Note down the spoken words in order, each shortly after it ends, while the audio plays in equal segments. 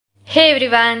Hey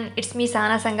everyone, it's me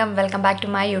Sana Sangam. Welcome back to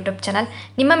my YouTube channel.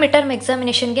 ನಿಮ್ಮ midterm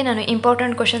examination ಗೆ ನಾನು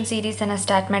important question series ಅನ್ನು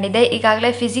start ಮಾಡಿದ್ದೆ. ಈಗಾಗಲೇ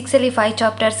ಫಿಸಿಕ್ಸ್ ಅಲ್ಲಿ 5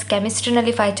 ಚಾಪ್ಟರ್ಸ್, ಕೆಮಿಸ್ಟ್ರಿ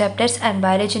ನಲ್ಲಿ 5 ಚಾಪ್ಟರ್ಸ್ ಅಂಡ್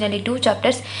ಬಯಾಲಜಿ ನಲ್ಲಿ 2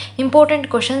 chapters important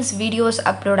questions videos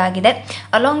upload ಆಗಿದೆ.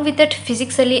 ಅಲಾಂಗ್ ವಿತ್ ದಟ್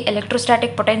ಫಿಸಿಕ್ಸ್ ಅಲ್ಲಿ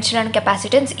ಎಲೆಕ್ಟ್ರೋಸ್ಟಾಟಿಕ್ ಪೊಟೆನ್ಷಿಯಲ್ ಅಂಡ್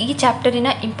ಕೆಪಾಸಿಟೆನ್ಸ್ ಈ ಚಾಪ್ಟರ್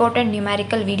ಇನ ಇಂಪಾರ್ಟೆಂಟ್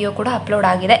ನ್ಯೂಮೆರಿಕಲ್ ವಿಡಿಯೋ ಕೂಡ ಅಪ್ಲೋಡ್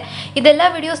ಆಗಿದೆ. ಇದೆಲ್ಲ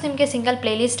ವಿಡಿಯೋಸ್ ನಿಮಗೆ ಸಿಂಗಲ್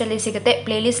ಪ್ಲೇ ಲಿಸ್ಟ್ ಅಲ್ಲಿ ಸಿಗುತ್ತೆ.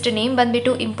 ಪ್ಲೇ ಲಿಸ್ಟ್ ನೇಮ್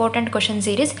ಬಂದ್ಬಿಟ್ಟು important question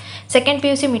series second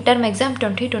PUC midterm exam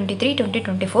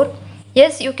 2023-2024.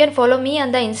 Yes, you can follow me on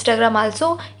the Instagram also.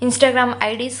 Instagram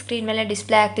ID screen ಮೇಲೆ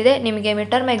display ಆಗ್ತಿದೆ. ನಿಮಗೆ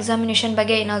ಮಿಡ್ಟರ್ಮ್ ಎಕ್ಸಾಮಿನೇಷನ್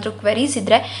ಬಗ್ಗೆ ಏನಾದರೂ ಕ್ವೆರೀಸ್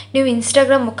ಇದ್ದರೆ ನೀವು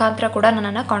ಇನ್ಸ್ಟಾಗ್ರಾಮ್ ಮುಖಾಂತರ ಕೂಡ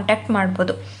ನನ್ನನ್ನು ಕಾಂಟ್ಯಾಕ್ಟ್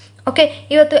ಮಾಡ್ಬೋದು. ಓಕೆ,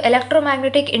 ಇವತ್ತು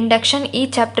ಎಲೆಕ್ಟ್ರೋಮ್ಯಾಗ್ನೆಟಿಕ್ ಇಂಡಕ್ಷನ್ ಈ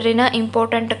ಚಾಪ್ಟರಿನ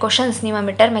ಇಂಪಾರ್ಟೆಂಟ್ ಕ್ವಶನ್ಸ್ ನಿಮ್ಮ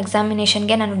ಮಿಡ್ಟರ್ಮ್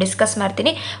ಎಕ್ಸಾಮಿನೇಷನ್ಗೆ ನಾನು ಡಿಸ್ಕಸ್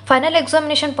ಮಾಡ್ತೀನಿ. Final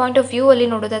examination point of view ಅಲ್ಲಿ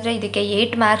ನೋಡೋದಾದರೆ ಇದಕ್ಕೆ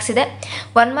 8 ಮಾರ್ಕ್ಸ್ ಇದೆ.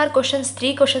 1 ಮಾರ್ಕ್ ಕ್ವಶನ್ಸ್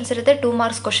 3 ಕ್ವಶನ್ಸ್ ಇರುತ್ತೆ, 2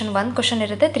 ಮಾರ್ಕ್ಸ್ ಕ್ವಶನ್ 1 ಕ್ವಶನ್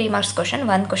ಇರುತ್ತೆ, 3 ಮಾರ್ಕ್ಸ್ ಕ್ವಶನ್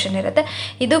 1 ಕ್ವಶನ್ ಇರುತ್ತೆ.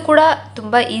 ಇದು ಕೂಡ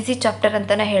ತುಂಬ ಈಸಿ ಚಾಪ್ಟರ್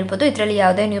ಅಂತಲೇ ಹೇಳ್ಬೋದು. ಇದರಲ್ಲಿ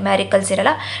ಯಾವುದೇ ನ್ಯೂಮ್ಯಾರಿಕಲ್ಸ್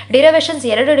ಇರಲ್ಲ. ಡಿರವೇಷನ್ಸ್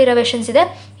 2 ಡಿರವೇಷನ್ಸ್ ಇದೆ.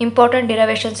 ಇಂಪಾರ್ಟೆಂಟ್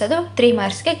ಡಿರವೇಷನ್ಸ್ ಅದು 3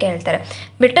 ಮಾರ್ಕ್ಸ್ಗೆ ಕೇಳ್ತಾರೆ.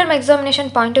 Midterm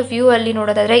examination point of view ಅಲ್ಲಿ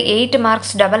ನೋಡೋದಾದರೆ 8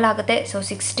 ಮಾರ್ಕ್ಸ್ ಡಬಲ್ ಆಗುತ್ತೆ. So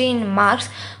 16 marks.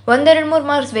 1-2-3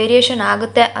 ಮಾರ್ಕ್ಸ್ ವೇರಿಯೇಷನ್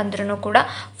ಆಗುತ್ತೆ ಅಂದ್ರೂ ಕೂಡ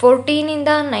 14ಇಂದ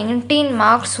 19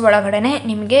 ಮಾರ್ಕ್ಸ್ ಒಳಗಡೆ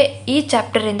ನಿಮಗೆ ಈ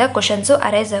ಚಾಪ್ಟರಿಂದ ಕ್ವಶನ್ಸು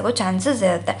ಅರೈಸ್ ಆಗೋ ಚಾನ್ಸಸ್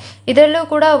ಇರುತ್ತೆ. ಇದರಲ್ಲೂ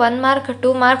ಕೂಡ 1 ಮಾರ್ಕ್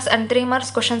 2 ಮಾರ್ಕ್ಸ್ ಆ್ಯಂಡ್ 3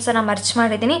 ಮಾರ್ಕ್ಸ್ ಕ್ವಶನ್ಸನ್ನು ಮರ್ಚ್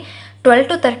ಮಾಡಿದ್ದೀನಿ. 12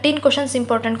 to 13 ಕ್ವಶನ್ಸ್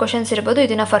ಇಂಪಾರ್ಟೆಂಟ್ ಕ್ವಶನ್ಸ್ ಇರ್ಬೋದು.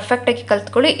 ಇದನ್ನು ಪರ್ಫೆಕ್ಟಾಗಿ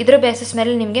ಕಲ್ತ್ಕೊಳ್ಳಿ. ಇದರ ಬೇಸಿಸ್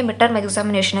ಮೇಲೆ ನಿಮಗೆ ಮಿಡ್ಟರ್ಮ್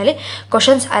ಎಕ್ಸಾಮಿನೇಷನಲ್ಲಿ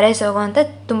ಕ್ವಶನ್ಸ್ ಅರೈಸ್ ಆಗುವಂಥ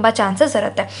ತುಂಬ ಚಾನ್ಸಸ್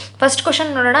ಇರುತ್ತೆ. ಫಸ್ಟ್ ಕ್ವಶನ್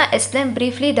ನೋಡೋಣ. Explain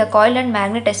briefly the coil and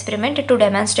magnet experiment to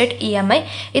demonstrate EMI.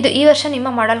 ಇದು ಈ ವರ್ಷ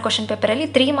ನಿಮ್ಮ ಮಾಡೆಲ್ ಕ್ವಶನ್ ಪೇಪರಲ್ಲಿ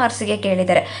 3 ಮಾರ್ಕ್ಸ್ಗೆ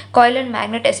ಕೇಳಿದ್ದಾರೆ. ಕಾಯಿಲ್ ಆ್ಯಂಡ್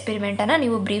ಮ್ಯಾಗ್ನೆಟ್ ಎಕ್ಸ್ಪೆರಿಮೆಂಟನ್ನು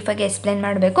ನೀವು ಬ್ರೀಫಾಗಿ ಎಕ್ಸ್ಪ್ಲೇನ್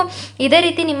ಮಾಡಬೇಕು. ಇದೇ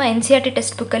ರೀತಿ ನಿಮ್ಮ NCERT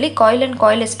ಟೆಕ್ಸ್ಟ್ ಬುಕ್ಕಲ್ಲಿ ಕಾಯಿಲ್ ಆ್ಯಂಡ್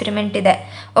ಕಾಯಿಲ್ ಎಕ್ಸ್ಪೆರಿಮೆಂಟ್ ಇದೆ.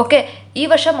 ಓಕೆ, ಈ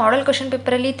ವರ್ಷ ಮಾಡೆಲ್ ಕ್ವಶನ್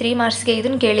ಪೇಪರಲ್ಲಿ 3 ಮಾರ್ಕ್ಸ್ಗೆ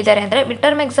ಇದನ್ನು ಕೇಳಿದ್ದಾರೆ ಅಂದರೆ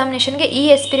ಮಿಡ್ಟರ್ಮ್ ಎಕ್ಸಾಮಿನೇಷನ್ಗೆ ಈ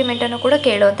ಎಕ್ಸ್ಪೆರಿಮೆಂಟನ್ನು ಕೂಡ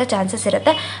ಕೇಳುವಂಥ ಚಾನ್ಸಸ್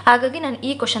ಇರುತ್ತೆ. ಹಾಗಾಗಿ ನಾನು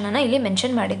ಈ ಕ್ವಶನ್ ಅನ್ನು ಇಲ್ಲಿ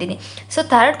ಮೆನ್ಷನ್ ಮಾಡಿದ್ದೀನಿ. ಸೊ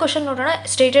ಥರ್ಡ್ ಕ್ವಶನ್ ನೋಡೋಣ.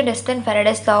 State and explain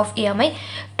Faraday's law of EMI.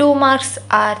 2 marks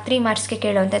R 3 ಮಾರ್ಕ್ಸ್ಗೆ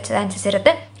ಕೇಳುವಂಥ ಚಾನ್ಸಸ್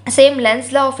ಇರುತ್ತೆ. Same lens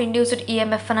law of induced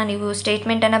EMF ಅನ್ನು ನೀವು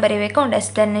ಸ್ಟೇಟ್ಮೆಂಟನ್ನು ಬರೀಬೇಕು ಆ್ಯಂಡ್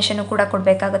ಎಕ್ಸ್ಪ್ಲನೇಷನ್ ಕೂಡ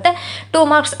ಕೊಡಬೇಕಾಗುತ್ತೆ. 2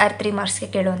 ಮಾರ್ಕ್ಸ್ ಆರ್ 3 ಮಾರ್ಕ್ಸ್ಗೆ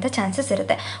ಕೇಳುವಂಥ ಚಾನ್ಸಸ್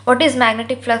ಇರುತ್ತೆ. What is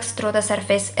magnetic flux through the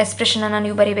surface? ಎಕ್ಸ್ಪ್ರೆಷನನ್ನು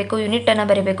ನೀವು ಬರೀಬೇಕು, ಯೂನಿಟನ್ನು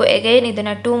ಬರೀಬೇಕು. ಎಗೇನ್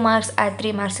ಇದನ್ನು 2 ಮಾರ್ಕ್ಸ್ ಆರ್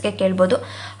 3 ಮಾರ್ಕ್ಸ್ಗೆ ಕೇಳ್ಬೋದು.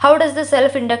 How does the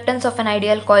self inductance of an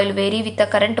ideal coil very with the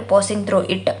current passing through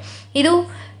it? ಇದು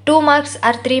 2 marks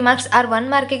R 3 marks R 1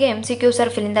 ಮಾರ್ಕಿಗೆ MCQs R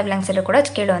fill in the blanks ಅಲ್ಲೂ ಕೂಡ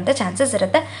ಕೇಳುವಂಥ chances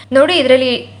ಇರುತ್ತೆ. ನೋಡಿ, ಇದರಲ್ಲಿ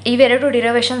ಇವೆರಡು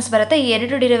ಡಿರವೇಷನ್ಸ್ ಬರುತ್ತೆ. ಈ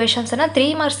 2 ಡಿರವೇಷನ್ಸನ್ನು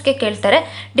 3 ಮಾರ್ಕ್ಸ್ಗೆ ಕೇಳ್ತಾರೆ.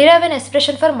 Derive N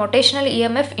expression for ಮೊಟೇಷನಲ್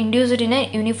EMF induced in a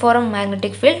uniform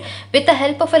magnetic field with the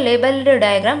help of A labelled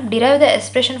diagram. Derive the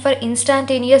expression for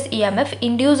instantaneous EMF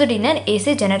induced in N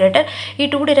AC generator. ಈ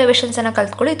 2 ಡಿರವೇಷನ್ಸನ್ನು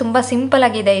ಕಲ್ತ್ಕೊಳ್ಳಿ. ತುಂಬ ಸಿಂಪಲ್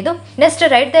ಆಗಿದೆ ಇದು. Next,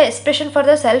 right the expression for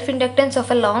the self inductance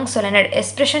of A long solenoid.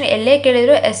 Expression ಎಲ್ಲೇ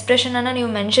ಕೇಳಿದ್ರು ಎಕ್ಸ್ಪ್ರೆಷನನ್ನು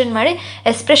ನೀವು mention ಮಾಡಿ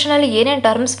ಎಕ್ಸ್ಪ್ರೆಷನಲ್ಲಿ ಏನೇನು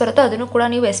terms ಬರುತ್ತೋ ಅದನ್ನು ಕೂಡ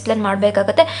ನೀವು ಎಕ್ಸ್ಪ್ಲೇನ್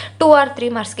ಮಾಡಬೇಕಾಗುತ್ತೆ. 2 ಆರ್ 3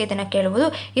 ಮಾರ್ಕ್ಸ್ಗೆ ಇದನ್ನು ಕೇಳ್ಬೋದು.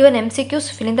 ಇವನ್ MCQs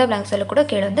fill in the blanks ಅಲ್ಲೂ ಕೂಡ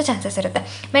ಕೇಳುವಂಥ ಚಾನ್ಸಸ್ ಇರುತ್ತೆ.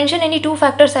 Mention any 2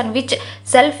 factors on which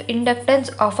self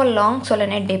inductance of a long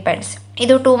solenoid depends.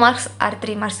 ಇದು 2 ಮಾರ್ಕ್ಸ್ ಆರ್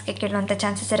 3 ಮಾರ್ಕ್ಸ್ಗೆ ಕೇಳುವಂಥ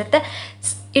ಚಾನ್ಸಸ್ ಇರುತ್ತೆ.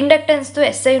 ಇಂಡಕ್ಟೆನ್ಸ್ದು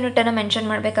SI ಯೂನಿಟನ್ನು ಮೆನ್ಷನ್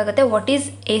ಮಾಡಬೇಕಾಗುತ್ತೆ. What is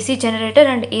AC generator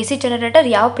and AC generator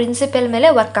ಯಾವ ಪ್ರಿನ್ಸಿಪಲ್ ಮೇಲೆ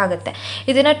ವರ್ಕ್ ಆಗುತ್ತೆ?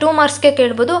 ಇದನ್ನು 2 ಮಾರ್ಕ್ಸ್ಗೆ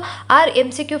ಕೇಳ್ಬೋದು. R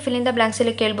MCQ fill in the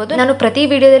ಬ್ಲಾಂಕ್ಸಲ್ಲಿ ಕೇಳ್ಬೋದು. ನಾನು ಪ್ರತಿ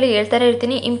ವಿಡಿಯೋದಲ್ಲಿ ಹೇಳ್ತಾನೆ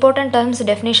ಇರ್ತೀನಿ ಇಂಪಾರ್ಟೆಂಟ್ ಟರ್ಮ್ಸ್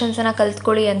ಡೆಫಿನೇಷನ್ಸನ್ನು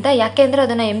ಕಲ್ತ್ಕೊಳ್ಳಿ ಅಂತ. ಯಾಕೆ ಅಂದರೆ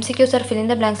ಅದನ್ನು MCQs R fill in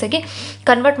the ಬ್ಲಾಂಕ್ಸಾಗಿ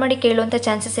convert ಮಾಡಿ ಕೇಳುವಂಥ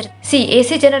ಚಾನ್ಸಸ್ ಇರುತ್ತೆ.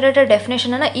 AC ಜನರೇಟರ್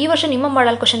ಡೆಫಿನೇಷನನ್ನು ಈ ವರ್ಷ ನಿಮ್ಮ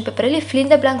ಮಾಡೆಲ್ ಕ್ವಶನ್ ಪೇಪರಲ್ಲಿ ಫಿಲ್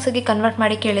ಇನ್ ದ ಬ್ಲಾಂಕ್ಸಾಗಿ ಕನ್ವರ್ಟ್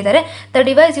ಮಾಡಿ ಕೇಳಿದ್ದಾರೆ. The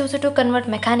device use to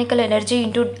convert mechanical energy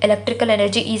into electrical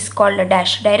energy is called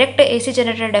dash. Direct AC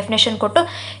generator definition ಕೊಟ್ಟು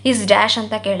ಈಸ್ ಡ್ಯಾಶ್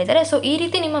ಅಂತ ಕೇಳಿದ್ದಾರೆ. ಸೊ ಈ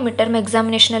ರೀತಿ ನಿಮ್ಮ ಮಿಡ್ಟರ್ಮ್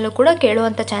ಎಕ್ಸಾಮಿನೇಷನಲ್ಲೂ ಕೂಡ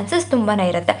ಕೇಳುವಂಥ ಚಾನ್ಸಸ್ ತುಂಬಾ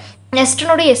ಇರುತ್ತೆ. ನೆಕ್ಸ್ಟ್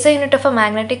ನೋಡಿ, SI unit of a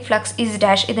magnetic flux is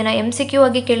dash. ಇದನ್ನು MCQ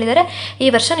ಆಗಿ ಕೇಳಿದ್ದಾರೆ ಈ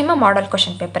ವರ್ಷ ನಿಮ್ಮ ಮಾಡೆಲ್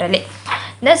ಕ್ವಶನ್ ಪೇಪರಲ್ಲಿ.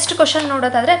 ನೆಕ್ಸ್ಟ್ ಕ್ವಶನ್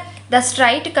ನೋಡೋದಾದರೆ, the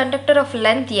straight conductor of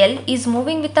length L is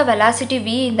moving with the velocity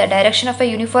V in the direction of a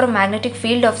uniform magnetic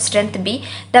field of strength B.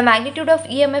 The magnitude of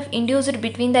EMF induced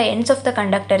between the ends of the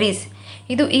conductor is.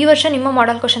 ಇದು ಈ ವರ್ಷ ನಿಮ್ಮ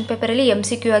model question ಪೇಪರಲ್ಲಿ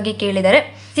MCQ ಆಗಿ ಕೇಳಿದ್ದಾರೆ.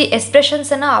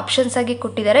 ಎಕ್ಸ್ಪ್ರೆಷನ್ಸನ್ನು options ಆಗಿ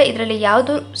ಕೊಟ್ಟಿದ್ದಾರೆ. ಇದರಲ್ಲಿ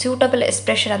ಯಾವುದು ಸೂಟಬಲ್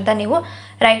ಎಕ್ಸ್ಪ್ರೆಷನ್ ಅಂತ ನೀವು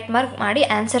ರೈಟ್ ಮಾರ್ಕ್ ಮಾಡಿ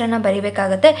ಆನ್ಸರನ್ನು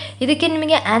ಬರೀಬೇಕಾಗುತ್ತೆ. ಇದಕ್ಕೆ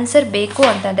ನಿಮಗೆ ಆನ್ಸರ್ ಬೇಕು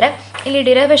ಅಂತಂದರೆ ಇಲ್ಲಿ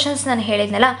ಡಿರೈವೇಷನ್ಸ್ ನಾನು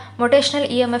ಹೇಳಿದ್ನಲ್ಲ, ಮೊಟೇಷನಲ್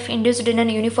EMF ಇಂಡ್ಯೂಸ್ಡ್ ಇನ್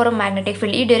ಅನ್ ಯೂನಿಫಾರ್ಮ್ ಮ್ಯಾಗ್ನೆಟಿಕ್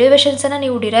ಫೀಲ್ಡ್. ಈ ಡಿರೈವೇಷನ್ಸನ್ನು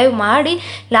ನೀವು ಡಿರೈವ್ ಮಾಡಿ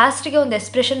ಲಾಸ್ಟಿಗೆ ಒಂದು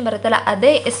ಎಕ್ಸ್ಪ್ರೆಷನ್ ಬರುತ್ತಲ್ಲ,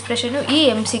 ಅದೇ ಎಕ್ಸ್ಪ್ರೆಷನ್ನು ಈ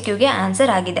MCQಗೆ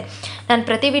ಆನ್ಸರ್ ಆಗಿದೆ. ನಾನು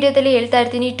ಪ್ರತಿ ವಿಡಿಯೋದಲ್ಲಿ ಹೇಳ್ತಾ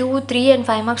ಇರ್ತೀನಿ 2, 3 ಆ್ಯಂಡ್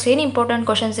 5 ಮಾರ್ಕ್ಸ್ ಏನು ಇಂಪಾರ್ಟೆಂಟ್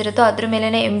ಕ್ವಶನ್ಸ್ ಇರುತ್ತೋ ಅದ್ರ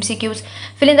ಮೇಲೆ MCQs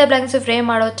fill in the blanks frame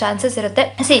ಮಾಡೋ ಚಾನ್ಸಸ್ ಇರುತ್ತೆ.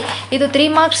 ಇದು 3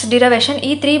 ಮಾರ್ಕ್ಸ್ ಡಿರೈವೇಷನ್.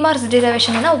 ಈ 3 ಮಾರ್ಕ್ಸ್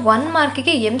ಡಿರೈವೇಷನನ್ನು 1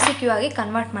 ಮಾರ್ಕಿಗೆ MCQ ಆಗಿ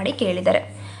ಕನ್ವರ್ಟ್ ಮಾಡಿ ಕೇಳಿದ್ದಾರೆ.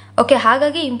 ಓಕೆ,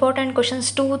 ಹಾಗಾಗಿ important questions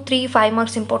 2, 3, 5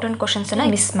 marks important ಕ್ವಶನ್ಸನ್ನು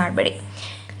miss ಮಾಡಬೇಡಿ.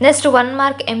 Next 1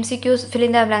 mark MCQs fill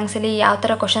in the ಬ್ಲಾಂಕ್ಸಲ್ಲಿ ಯಾವ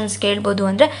ಥರ ಕ್ವಶನ್ಸ್ ಕೇಳ್ಬೋದು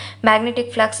ಅಂದರೆ,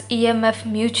 magnetic flux, EMF,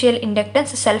 mutual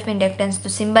inductance, self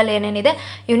ಇಂಡಕ್ಟೆನ್ಸ್ದು symbol ಏನೇನಿದೆ,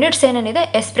 ಯೂನಿಟ್ಸ್ ಏನೇನಿದೆ,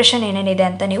 ಎಕ್ಸ್ಪ್ರೆಷನ್ ಏನೇನಿದೆ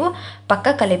ಅಂತ ನೀವು ಪಕ್ಕ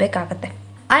ಕಲಿಬೇಕಾಗುತ್ತೆ.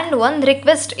 ಆ್ಯಂಡ್ ಒಂದು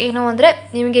ರಿಕ್ವೆಸ್ಟ್ ಏನು ಅಂದರೆ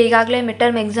ನಿಮಗೆ ಈಗಾಗಲೇ ಮಿಡ್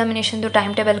ಟರ್ಮ್ ಎಕ್ಸಾಮಿನೇಷನ್ದು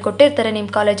ಟೈಮ್ ಟೇಬಲ್ ಕೊಟ್ಟಿರ್ತಾರೆ ನಿಮ್ಮ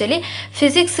ಕಾಲೇಜಲ್ಲಿ.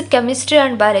 ಫಿಸಿಕ್ಸ್, ಕೆಮಿಸ್ಟ್ರಿ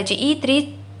ಆ್ಯಂಡ್ ಬಯಾಲಜಿ ಈ 3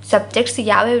 ಸಬ್ಜೆಕ್ಟ್ಸ್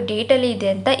ಯಾವ್ಯಾವ ಡೇಟಲ್ಲಿ ಇದೆ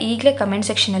ಅಂತ ಈಗಲೇ ಕಮೆಂಟ್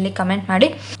ಸೆಕ್ಷನಲ್ಲಿ ಕಮೆಂಟ್ ಮಾಡಿ.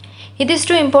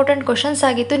 ಇದಿಷ್ಟು ಇಂಪಾರ್ಟೆಂಟ್ ಕ್ವಶನ್ಸ್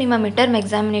ಆಗಿತ್ತು ನಿಮ್ಮ mid term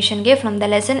ಎಕ್ಸಾಮಿನೇಷನ್ಗೆ from the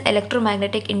lesson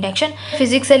electromagnetic induction.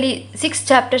 ಫಿಸಿಕ್ಸಲ್ಲಿ 6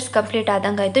 chapters complete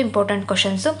ಆದಂಗೆ ಆಯಿತು ಇಂಪಾರ್ಟೆಂಟ್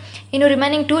ಕ್ವಶನ್ಸು. ಇನ್ನು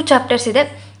ರಿಮೈನಿಂಗ್ 2 ಚಾಪ್ಟರ್ಸ್ ಇದೆ,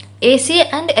 AC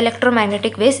ಆ್ಯಂಡ್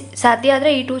ಎಲೆಕ್ಟ್ರೋಮ್ಯಾಗ್ನೆಟಿಕ್ ವೇವ್ಸ್. ಸಾಧ್ಯ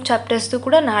ಆದರೆ ಈ 2 ಚಾಪ್ಟರ್ಸ್ದು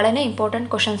ಕೂಡ ನಾಳೆನೇ ಇಂಪಾರ್ಟೆಂಟ್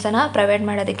ಕ್ವಶನ್ಸನ್ನು ಪ್ರೊವೈಡ್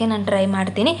ಮಾಡೋದಕ್ಕೆ ನಾನು ಟ್ರೈ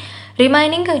ಮಾಡ್ತೀನಿ.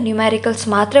 ರಿಮೈನಿಂಗ್ ನ್ಯೂಮ್ಯಾರಿಕಲ್ಸ್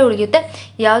ಮಾತ್ರ ಉಳಿಯುತ್ತೆ.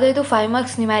 ಯಾವುದಾದ್ರು 5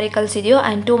 ಮಾರ್ಕ್ಸ್ ನ್ಯೂಮ್ಯಾರಿಕಲ್ಸ್ ಇದೆಯೋ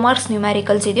ಆ್ಯಂಡ್ 2 ಮಾರ್ಕ್ಸ್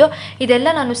ನ್ಯೂಮ್ಯಾರಿಕಲ್ಸ್ ಇದೆಯೋ ಇದೆಲ್ಲ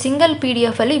ನಾನು ಸಿಂಗಲ್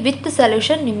PDF ಅಲ್ಲಿ ವಿತ್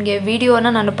ಸೊಲ್ಯೂಷನ್ ನಿಮಗೆ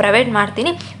ವಿಡಿಯೋನ ನಾನು ಪ್ರೊವೈಡ್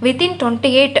ಮಾಡ್ತೀನಿ. Within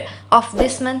 28 of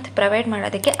this month provide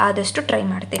ಮಾಡೋದಕ್ಕೆ ಆದಷ್ಟು ಟ್ರೈ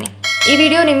ಮಾಡ್ತೀನಿ. ಈ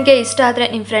ವಿಡಿಯೋ ನಿಮಗೆ ಇಷ್ಟ ಆದರೆ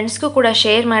ನಿಮ್ಮ ಫ್ರೆಂಡ್ಸ್ಗೂ ಕೂಡ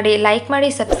ಶೇರ್ ಮಾಡಿ, ಲೈಕ್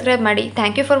ಮಾಡಿ, ಸಬ್ಸ್ಕ್ರೈಬ್ ಮಾಡಿ.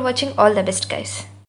 Thank you for watching. All the best guys.